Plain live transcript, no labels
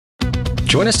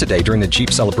Join us today during the Jeep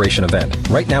Celebration event.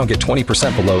 Right now, get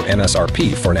 20% below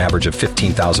MSRP for an average of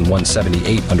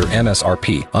 $15,178 under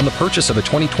MSRP on the purchase of a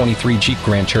 2023 Jeep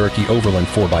Grand Cherokee Overland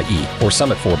 4xE or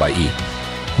Summit 4xE.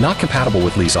 Not compatible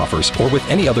with lease offers or with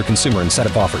any other consumer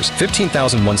incentive offers.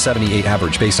 $15,178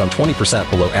 average based on 20%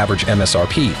 below average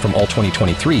MSRP from all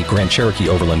 2023 Grand Cherokee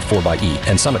Overland 4xE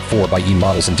and Summit 4xE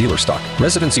models in dealer stock.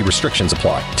 Residency restrictions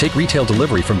apply. Take retail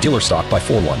delivery from dealer stock by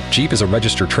 4/1. Jeep is a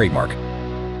registered trademark.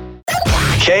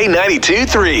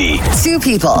 K92-3. Two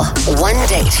people, one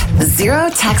date, 0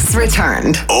 texts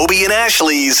returned. Obie and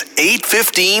Ashley's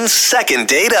 8:15 second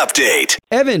date update.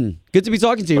 Evan, good to be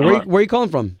talking to you. Where are you calling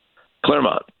from?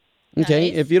 Claremont. Okay,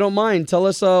 Nice. if you don't mind, tell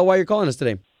us why you're calling us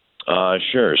today.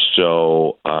 Sure.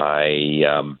 So I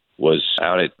was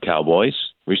out at Cowboys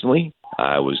recently.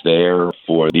 I was there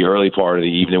for the early part of the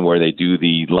evening where they do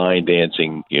the line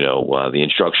dancing, the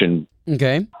instruction.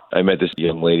 Okay. I met this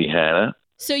young lady, Hannah.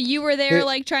 So you were there,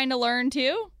 like, trying to learn,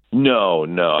 too? No.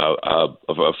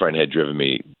 A friend had driven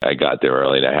me. I got there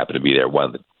early, and I happened to be there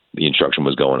when the instruction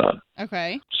was going on.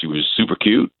 Okay. She was super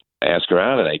cute. I asked her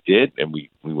out, and I did, and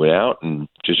we went out, and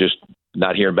just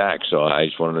not hearing back. So I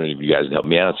just wondered if you guys can help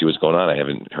me out, see what's going on. I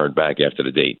haven't heard back after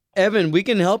the date. Evan, we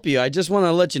can help you. I just want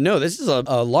to let you know this is a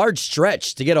large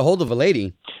stretch to get a hold of a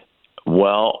lady.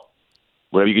 Well,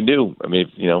 whatever you can do. I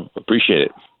mean, appreciate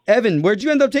it. Evan, where'd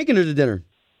you end up taking her to dinner?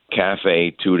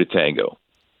 Cafe 2 to Tango.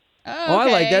 Oh, I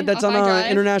like that. That's Off on I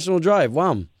drive. International Drive.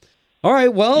 Wow. All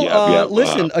right. Well, Yep,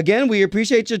 listen, again, we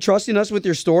appreciate you trusting us with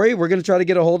your story. We're going to try to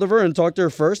get a hold of her and talk to her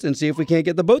first and see if we can't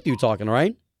get the both of you talking, all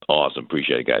right? Awesome.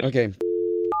 Appreciate it, guys. Okay.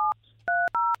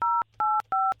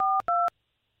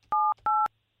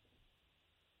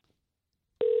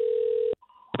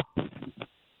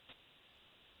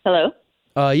 Hello,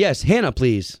 Yes, Hannah,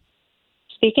 please.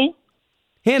 speaking.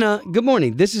 Hannah, good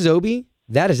morning. This is Obie.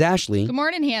 That is Ashley. Good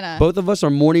morning, Hannah. Both of us are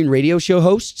morning radio show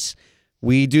hosts.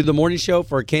 We do the morning show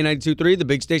for K92.3, the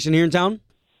big station here in town.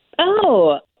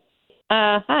 Oh,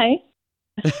 hi.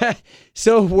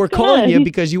 So we're Come calling on. you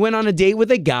because you went on a date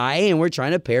with a guy and we're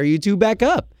trying to pair you two back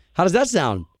up. How does that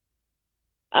sound?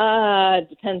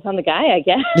 Depends on the guy, I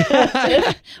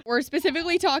guess. We're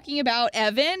specifically talking about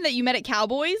Evan that you met at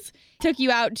Cowboys. Took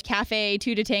you out to Cafe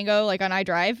 2 to Tango, like on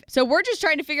iDrive. So we're just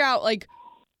trying to figure out, like,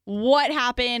 what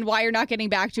happened, why you're not getting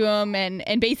back to him,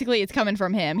 and basically it's coming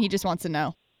from him. He just wants to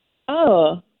know.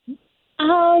 Oh,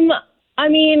 I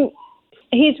mean,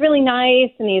 he's really nice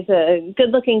and he's a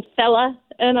good-looking fella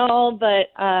and all, but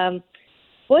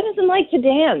boy doesn't like to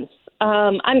dance.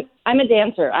 I'm a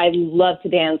dancer. I love to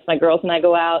dance. My girls and I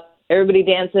go out. Everybody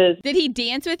dances. Did he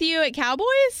dance with you at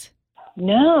Cowboys?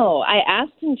 No, I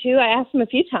asked him to. I asked him a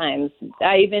few times.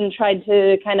 I even tried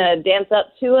to kind of dance up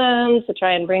to him to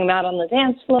try and bring him out on the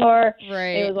dance floor. Right.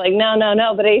 And he was like,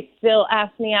 no, but he still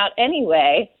asked me out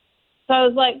anyway. So I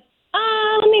was like,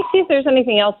 let me see if there's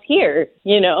anything else here,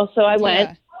 So I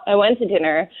went. Yeah. I went to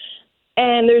dinner,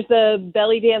 and there's a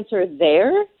belly dancer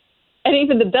there. And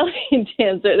even the belly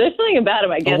dancer, there's something about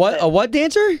him, I guess. A what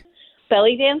dancer?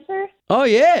 Belly dancer. Oh,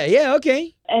 yeah,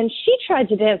 okay. And she tried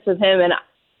to dance with him, and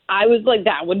I was like,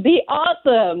 that would be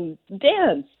awesome,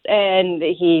 dance. And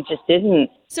he just didn't.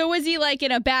 So was he, like,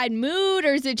 in a bad mood,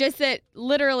 or is it just that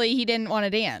literally he didn't want to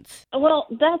dance? Well,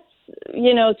 that's,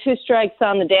 2 strikes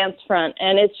on the dance front,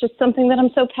 and it's just something that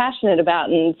I'm so passionate about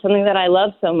and something that I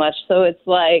love so much. So it's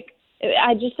like,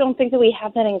 I just don't think that we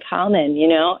have that in common,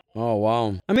 Oh,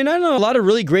 wow. I mean, I know a lot of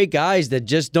really great guys that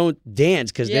just don't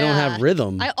dance because they don't Yeah. have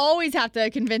rhythm. I always have to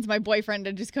convince my boyfriend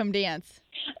to just come dance.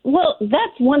 Well,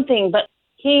 that's one thing, but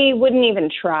he wouldn't even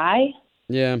try.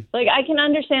 Yeah. Like, I can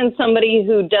understand somebody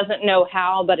who doesn't know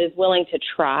how but is willing to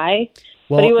try,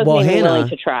 Well, but he wasn't even Hannah, willing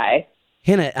to try.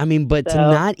 Hannah, I mean, but to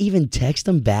So- not even text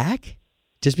him back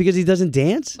just because he doesn't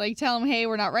dance? Like, tell him, hey,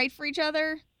 we're not right for each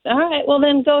other. All right, well,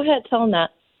 then go ahead, tell him that.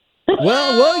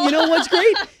 Well, you know what's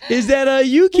great is that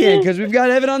you can because we've got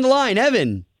Evan on the line.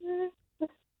 Evan.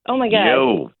 Oh, my God.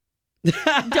 Yo.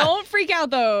 Don't freak out,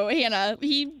 though, Hannah.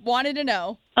 He wanted to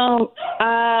know.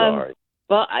 Sorry.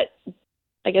 Well,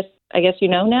 I guess you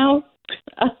know now.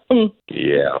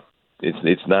 Yeah.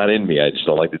 It's not in me. I just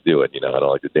don't like to do it. I don't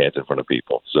like to dance in front of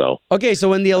people. So Okay, so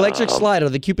when the electric slide or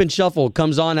the Cupid shuffle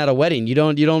comes on at a wedding, you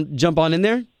don't jump on in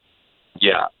there?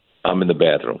 yeah, I'm in the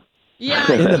bathroom. Yeah,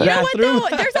 In the you know bathroom? what,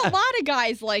 though? There's a lot of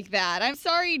guys like that. I'm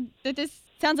sorry that this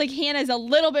sounds like Hannah's a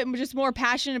little bit just more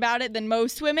passionate about it than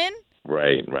most women.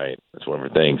 Right. That's one of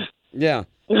her things. Yeah.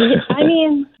 I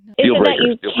mean, is Deal it that breaker,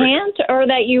 you deal breaker. can't or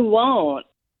that you won't?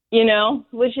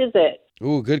 Which is it?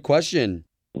 Ooh, good question.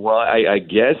 Well, I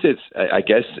guess I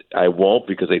guess I won't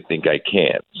because I think I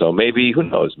can't. So maybe, who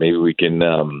knows? Maybe we can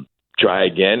try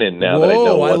again. And now that I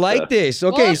know I what like this.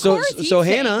 Okay, well, of so course he's so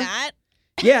saying Hannah, that.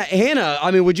 yeah, Hannah.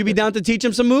 I mean, would you be down to teach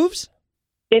him some moves?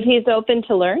 If he's open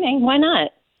to learning, why not?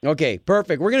 Okay,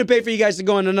 perfect. We're gonna pay for you guys to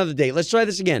go on another date. Let's try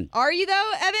this again. Are you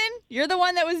though, Evan? You're the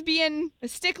one that was being a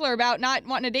stickler about not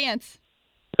wanting to dance.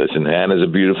 Listen, Hannah's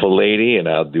a beautiful lady, and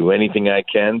I'll do anything I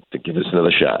can to give us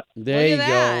another shot. There you Look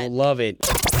go. at that. Love it.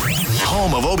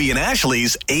 Home of Obie and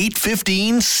Ashley's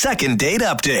 8:15 second date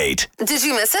update. Did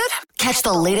you miss it? Catch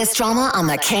the latest drama on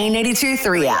the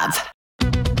K82-3 app.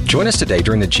 Join us today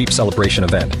during the Jeep Celebration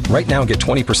event. Right now, get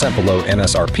 20% below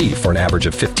MSRP for an average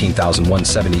of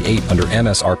 $15,178 under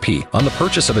MSRP on the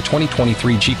purchase of a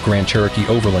 2023 Jeep Grand Cherokee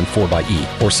Overland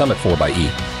 4xE or Summit 4xE.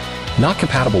 Not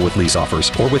compatible with lease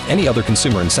offers or with any other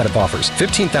consumer incentive offers.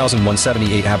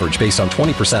 $15,178 average based on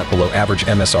 20% below average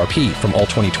MSRP from all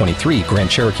 2023 Grand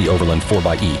Cherokee Overland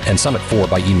 4xE and Summit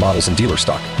 4xE models in dealer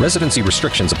stock. Residency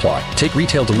restrictions apply. Take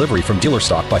retail delivery from dealer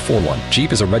stock by 4/1.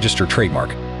 Jeep is a registered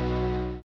trademark.